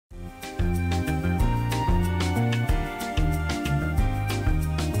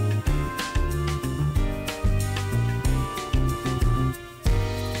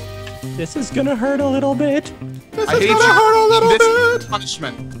This is gonna hurt a little bit. This is gonna hurt a little bit.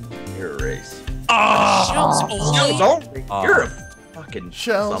 Punishment. You're a race. Oh, Shells only. You're a fucking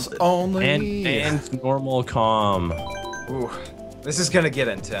shells something. only. And normal calm. Ooh, this is gonna get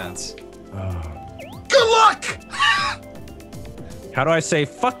intense. Good luck. How do I say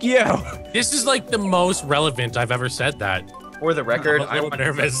fuck you? This is like the most relevant I've ever said that. For the record, I'm a little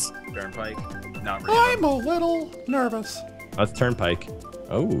nervous. Turnpike. Not really. I'm a little nervous. That's Turnpike.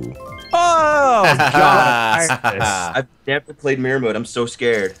 Oh. Oh God! I've never played mirror mode. I'm so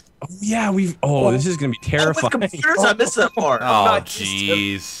scared. Oh yeah, we've. Oh, this is gonna be terrifying. With computers, I missed that part. Oh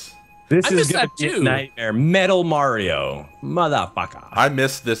jeez. This I is missed gonna that be a too. nightmare. Metal Mario, motherfucker. I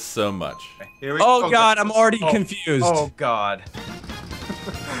miss this so much. Here we Oh go. God, I'm already confused. Oh God.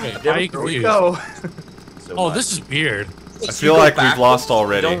 Okay, why are you Here we confused? go. So Oh, much. this is weird. I feel like we've lost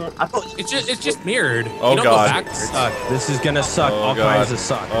already. I thought It's just mirrored. Oh, You don't God. Go backwards. Suck. This is gonna suck. Oh, All God. kinds of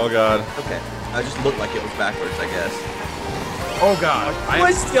suck. Oh God. okay. I just looked like it was backwards, I guess. Oh God.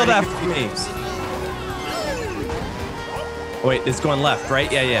 Why steal that from me? Wait, it's going left,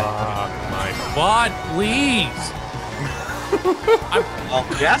 right? Yeah, yeah. My God, please. Well,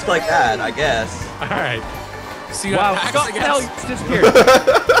 you asked like that, I guess. All right. See Wow, what Scott, happens, I hell, guess. you disappeared.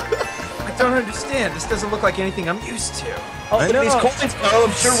 I don't understand. This doesn't look like anything I'm used to. Oh, I look at these know. coins, Poe.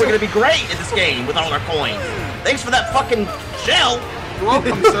 I'm sure we're gonna be great in this game with all our coins. Thanks for that fucking shell. You're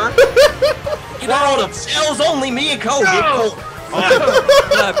welcome, sir. World of shells only. Me and Cole. No. Throw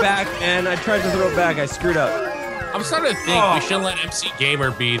that back, man. I tried to throw it back. I screwed up. I'm starting to think we shouldn't let MC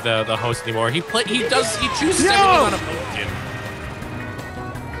Gamer be the host anymore. He chooses everything on a motion.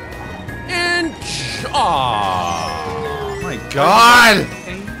 And Oh my God.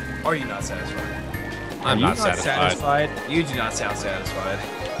 Are you not satisfied? I'm Are you not satisfied. You do not sound satisfied.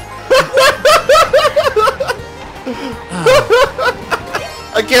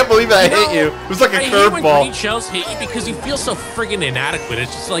 I can't believe I hit you. It was like a I hate when green curveball. shells hit you because you feel so friggin' inadequate.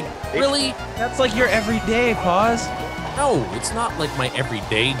 It's just like, really? That's like your everyday pause. No, it's not like my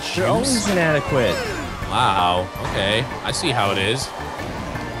everyday You're always juice. inadequate. Wow. Okay, I see how it is.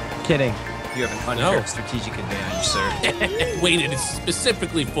 Kidding. You have an No. unfair strategic advantage, sir. Waited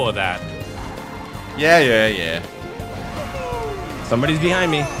specifically for that. Yeah. Somebody's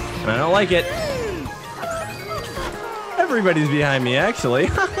behind me. I don't like it. Everybody's behind me, actually.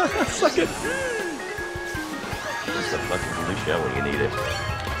 Suck it. Just a fucking blue shell when you need it.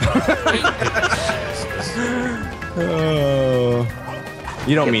 Oh.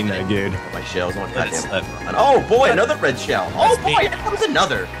 You don't mean that, dude. My shells on Let it slip. Oh boy, another red shell. Oh boy, that was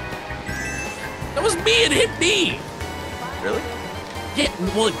another. That was me. It hit me. Really? Yeah.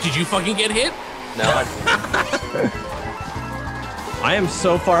 Well, did you fucking get hit? No. I am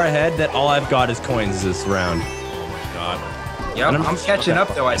so far ahead that all I've got is coins this round. God. Yep, And I'm catching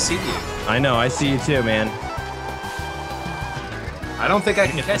up though. I see you. I know, I see you too, man. I don't think I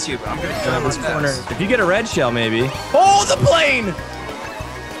can catch you, but I'm gonna try this Corner. corner. If you get a red shell, maybe. Oh, the plane!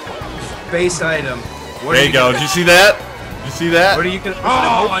 Base item. What There are you go. Did you see that? Did you see that? What are you gonna?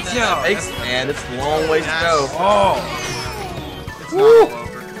 Oh no! Thanks, man. It's a long ways to go. Oh. It's not all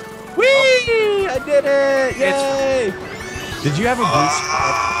over. Whee! I did it! Yay! Did you have a boost?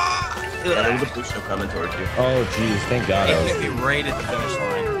 Yeah, there was a blue shell coming towards you. Oh, jeez, thank God. It hit me right at the finish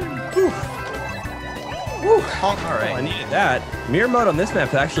line. Woo. All I right. needed that. Mirror mode on this map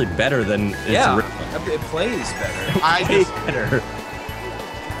is actually better than its Yeah, original. it plays better. Way better.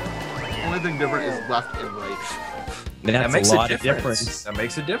 The only thing different is left and right. That's makes a lot of difference. difference. That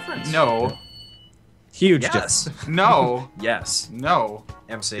makes a difference. No. Huge difference. Yes. No. Yes. No.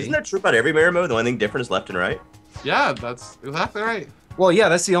 MC. Isn't that true about every mirror mode? The only thing different is left and right. Yeah, that's exactly right. Well, yeah,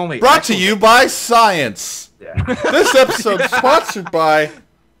 that's the only. Brought to you by science. Yeah. This episode sponsored by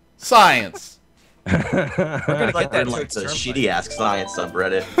science. We're gonna Like get that like the turnpike. shitty Ask Science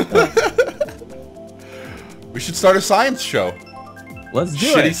subreddit. We should start a science show. Let's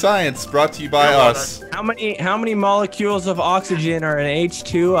do Shitty it. science brought to you by us. How many molecules of oxygen are in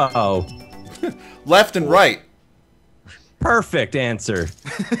H2O? Left and right. Perfect answer.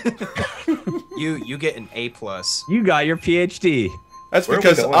 You get an A+. You got your PhD. That's Where are we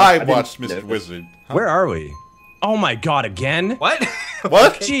because going? I I didn't watched know Mr. this. Wizard. Where are we? Oh my God! Again? What?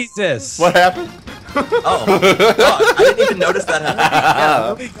 What? Jesus! What happened? Oh, God, I didn't even notice that happened. Yeah,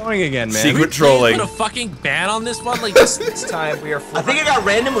 where are we going again, man? Secret trolling. Put a fucking ban on this one? Like This time we are. I think it got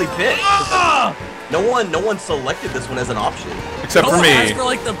randomly picked. No one selected this one as an option. Except no for one has me. for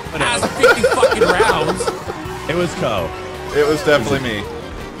like the past 50 fucking rounds. It was Co. It was definitely me.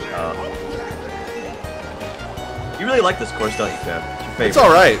 You really like this course, don't you, Fab? It's your favorite. It's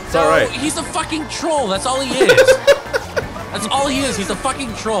alright. It's No, alright. he's a fucking troll. That's all he is. That's all he is. He's a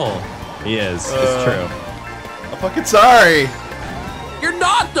fucking troll. He is. It's true. I'm fucking sorry. You're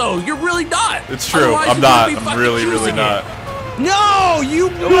not though. You're really not. It's true. Otherwise, I'm you not. wouldn't be I'm fucking really choosing not. it. No, you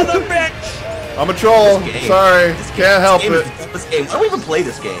mother bitch! I'm a troll. This game- Sorry. Can't help This it. game is the dumbest game. Why do we even play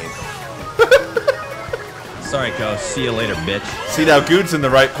this game? Sorry, Co. See you later, bitch. See, now Good's in the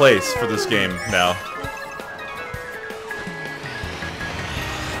right place for this game now.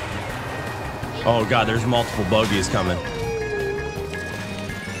 Oh god, there's multiple bogeys coming.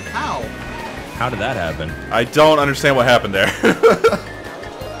 How? How did that happen? I don't understand what happened there.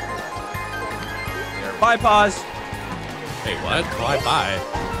 Bye, pause. Hey, what? Why bye?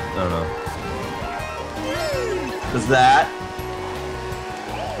 No, no. Was that?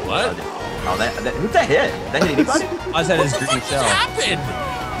 What? Oh, who'd that hit? That hit anybody? Pause had his green What shell. happened?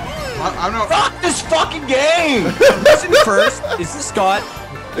 I'm not. Fuck this fucking game! Listen first. Is this Scott?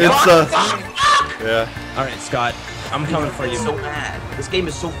 It's yeah. All right, Scott. I'm coming for you. So bad. This game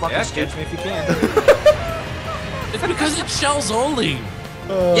is so fucking Yeah, stupid. catch me if you can. It's because it's shells only.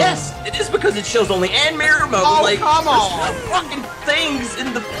 Yes, it is because it shows only and mirror mode. Oh, like, come there's on. no fucking things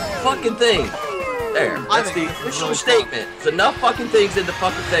in the fucking thing. There, I that's the think it's official really statement. There's enough fucking things in the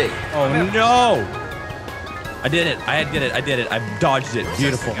fucking thing. Oh no! I did it. I did it. I did it. I dodged it.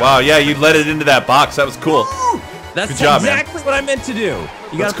 Beautiful. Wow, yeah, you let it into that box. That was cool. That's Good job, man. exactly what I meant to do.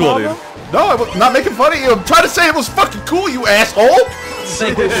 You got That's a cool, problem? dude. No, I'm not making fun of you. I'm trying to say it was fucking cool, you asshole.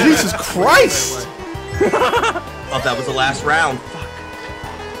 Jesus Christ. Thought that was the last round.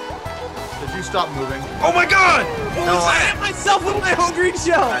 Did you stop moving? Oh my god! No, I hit myself with my whole green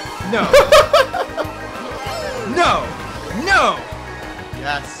shell. No. No. No.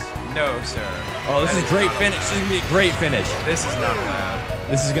 Yes. No, sir. Oh, this is a great finish. This is gonna be a great finish. This is not allowed.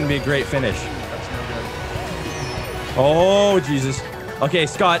 This is gonna be a great finish. That's no good. Oh Jesus. Okay,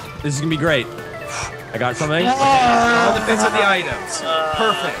 Scott, this is gonna be great. I got something. All the bits of the items.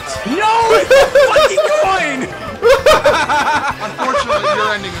 Perfect. No! It's a fucking coin! Unfortunately,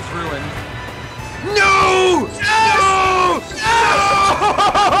 your ending is ruined. No!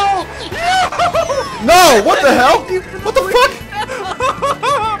 No, what the hell? What the fuck?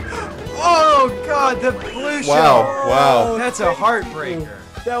 Oh god, the blue shell. Wow, wow. That's a heartbreaker.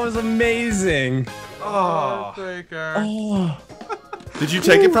 That was amazing. Oh. Breaker. Oh. Did you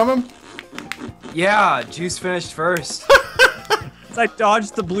take it from him? Yeah, Juice finished first. I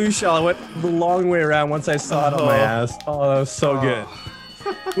dodged the blue shell. I went the long way around once I saw it on my ass. Oh, that was so good.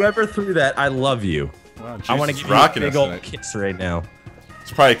 Whoever threw that, I love you. Wow, I want to Juice give is you a rocking big us old tonight. kiss right now.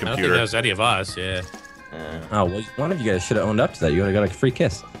 It's probably a I don't think computer. that was any of us. Yeah. Oh, well, one of you guys should have owned up to that. You would have got a free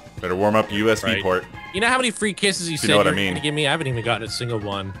kiss. Better warm up USB Right. port. You know how many free kisses you said know what you I were mean. gonna give me? I haven't even gotten a single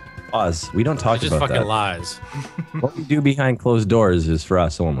one. Oz, we don't talk It's just about fucking that. lies. What we do behind closed doors is for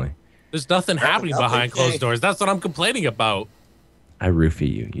us only. There's nothing happening behind closed doors. That's what I'm complaining about. I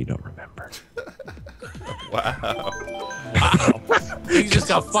roofie you. You don't remember. Wow. You just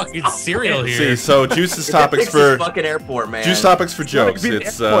got fucking cereal See, here. so Juice's That topics fixes for fucking airport, man. Juice topics for jokes. be an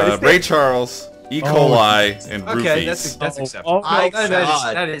It's airport, isn't Ray it? Charles, E. coli, and Okay, roofies. that's acceptable. Oh,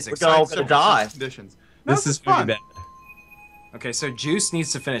 That is We're all gonna acceptable. die. Conditions. this is gonna be bad. Okay, so Juice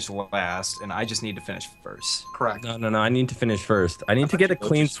needs to finish last, and I just need to finish first. Correct. No, no, no. I need to finish first. I need to get a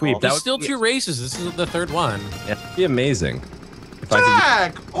clean sweep. That There's would still be, 2 races. This is the 3rd one. yeah, that'd be amazing. If I could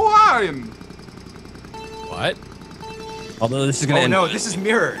Jack! Orion! What? get, although this is gonna Oh end. no, this is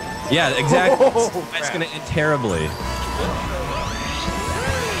mirrored. Yeah, exactly. Oh, It's crap. gonna end terribly.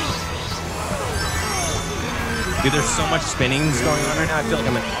 Dude, there's so much spinnings going on right now. I feel like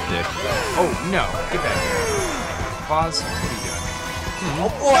I'm an dick. Oh no, get back here. Pause. What are you doing?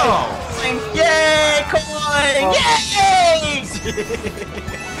 Oh boy! Yay, coin! Yay!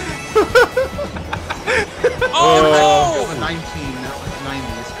 Oh, The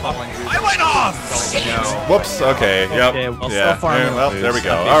 1990s calling. I went off. No. Whoops. Okay. Yep. Okay, well, so yeah. far I'm gonna well, lose. there we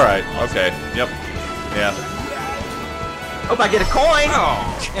go. Okay. All right. Okay. Yep. Yeah. Hope I get a coin!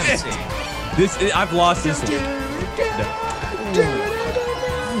 Oh, MC. This I've lost this one.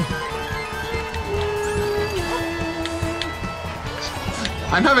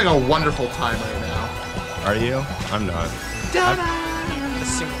 I'm having a wonderful time right now. Are you? I'm not. I've a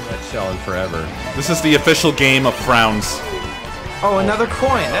single red shell in forever. This is the official game of frowns. Oh, another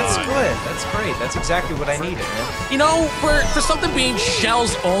coin. That's good. That's great. That's exactly what I needed, man. you know, for something being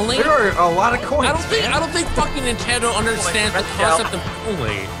shells only, There are a lot of coins. I don't think fucking Nintendo understands the concept of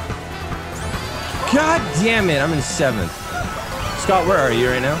only. God damn it! I'm in 7th. Scott, where are you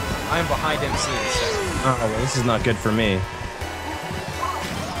right now? I'm behind MC in second. Oh, well, this is not good for me.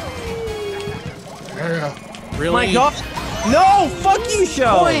 Really? My God! No! Fuck you,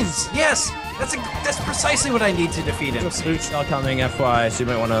 Shell! Coins. Yes. That's precisely what I need to defeat him. Blue shell coming, FY, so you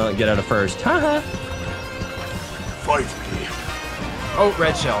might want to get out of first. Haha. Fight me. Oh,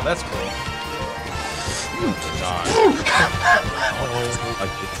 red shell. That's cool.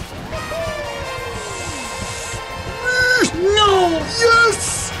 No!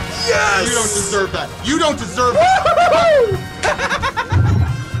 Yes! Yes! You don't deserve that. You don't deserve that.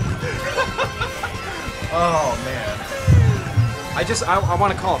 Oh man. I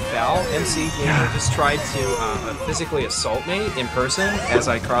want to call a foul. MC Gamer just tried to physically assault me in person as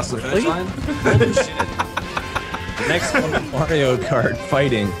I crossed the finish line. Holy shit. Next one, Mario Kart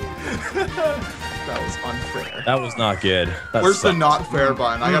fighting. That was unfair. That was not good. That Where's the sucked. not fair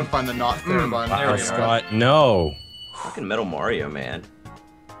button? I gotta find the not fair button. There Wow, we go. Scott, no. Fucking Metal Mario, man.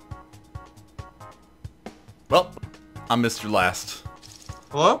 Well, I'm Mr. Last.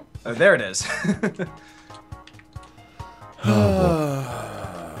 Hello? Oh, there it is.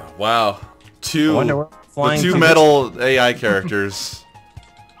 Wow. I wonder where The flying two to- metal AI characters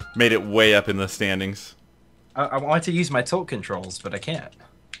made it way up in the standings. I want to use my tilt controls, but I can't.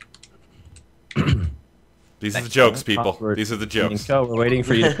 These are the jokes, people. These are the jokes. So we're waiting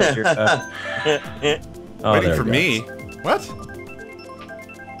for you to put your. Oh, Waiting there for we go. me? What?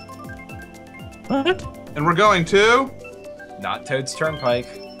 What? And we're going to Not Toad's Turnpike.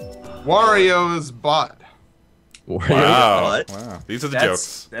 Wario's butt. Wow. What? Wow. These are the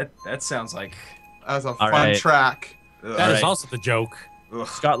That's jokes. that sounds like. As a All fun right. track. That is Alright. also the joke.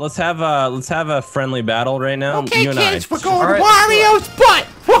 Scott, let's have a friendly battle right now. You and I. we're going All right. Wario's butt!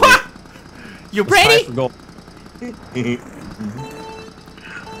 You Tie for gold.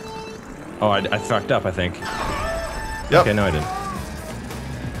 Oh, I fucked up, I think. Yep. Okay, no, I didn't.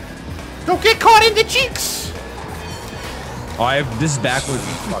 Don't get caught in the cheeks! Oh, this is backwards.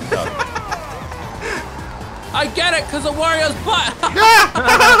 Fucked up. I get it, cause of Wario's butt.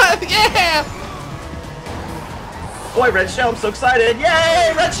 Yeah! Boy, red shell! I'm so excited!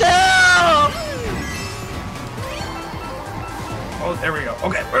 Yay, red shell! Oh, there we go.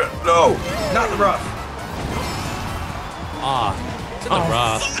 Okay. No, not the rough. It's in the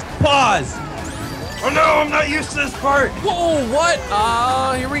rough. Pause! Oh no, I'm not used to this part. Whoa, what?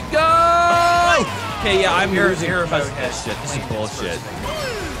 Here we go. Okay, yeah, I'm losing Hero because mode of this has shit. This is blankets bullshit. first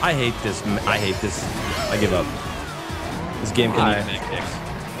thing. I hate this. I hate this. I give up. This game can Why? eat big dicks.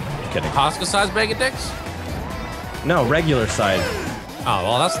 Kidding. Costco size mega dicks? No, regular side. Oh,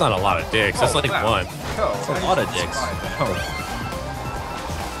 well, that's not a lot of dicks. That's like wow. one. Oh, A lot of dicks.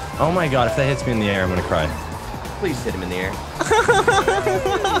 Oh my god, if that hits me in the air, I'm gonna cry. Please hit him in the air.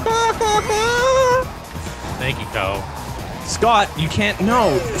 Thank you, Co. Scott, you can't.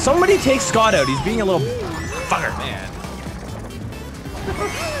 No, somebody take Scott out. He's being a little fucker. man.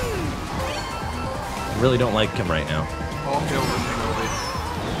 I really don't like him right now. All hail the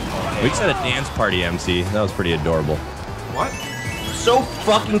Kenobi. We just had a dance party, MC. That was pretty adorable. What? So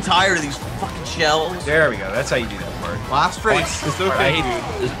fucking tired of these fucking shells. There we go. That's how you do that part. Last race. It's I okay,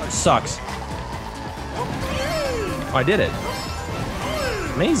 hate dude. this. Sucks. Oh, I did it.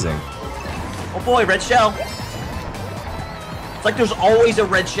 Amazing. Oh boy, red shell. It's like there's always a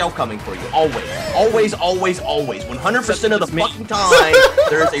red shell coming for you. Always. Always, always, always. 100% of the It's me. fucking time,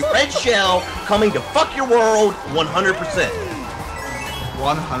 there is a red shell coming to fuck your world 100%.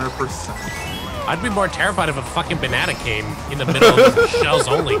 100%. I'd be more terrified if a fucking banana came in the middle of the shells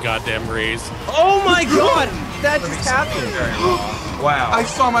only goddamn race. Oh my god! That just happened. Wow. I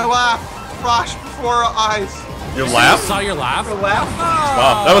saw my laugh flash before our eyes. Your laugh? Saw your laugh?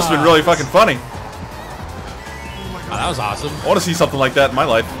 Wow, that must have been really fucking funny. Oh, that was awesome. I want to see something like that in my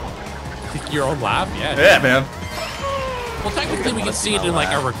life. Your own laugh? Yeah. Yeah, man. Well, technically, we can see it in like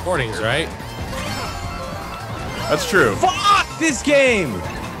our recordings, right? That's true. Fuck this game!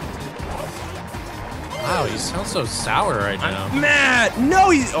 Wow, you sound so sour right now. Matt! No,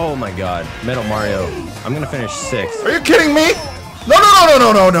 he's. Oh my god. Metal Mario. I'm gonna finish 6th. Are you kidding me? No, no,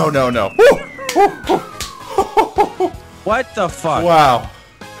 no, no, no, no, no, no, no. Woo! What the fuck? Wow.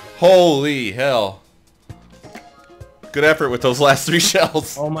 Holy hell. Good effort with those last 3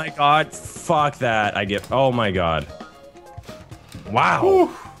 shells. Oh my god. Fuck that. I get. Oh my god. Wow.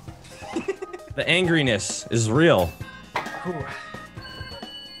 The angriness is real.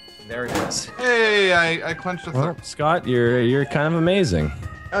 There it is. Hey, I clenched a Well, Scott, you're kind of amazing.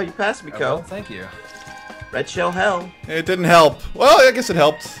 Oh, you passed me, Well, Co. thank you. Red shell hell. It didn't help. Well, I guess it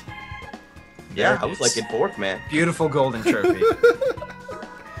helped. Yeah, There I it was is. like in 4th, man. Beautiful golden trophy.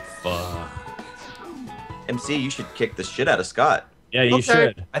 Fuck. MC, you should kick the shit out of Scott. Yeah, you Okay.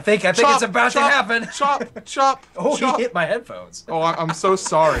 should. I think it's about to happen. Chop, chop, Oh, chop. he hit my headphones. Oh, I'm so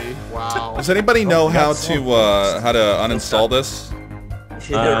sorry. Wow. Does anybody know how to uninstall this?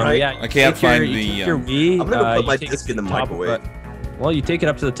 Right? Yeah, I can't take find you the, take your Wii. I'm gonna go put my you take it disc to in the top of microwave. well, you take it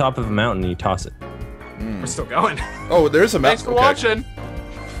up to the top of a mountain and you toss it. We're still going. Oh, there's a map. Thanks for watching.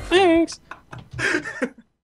 Thanks.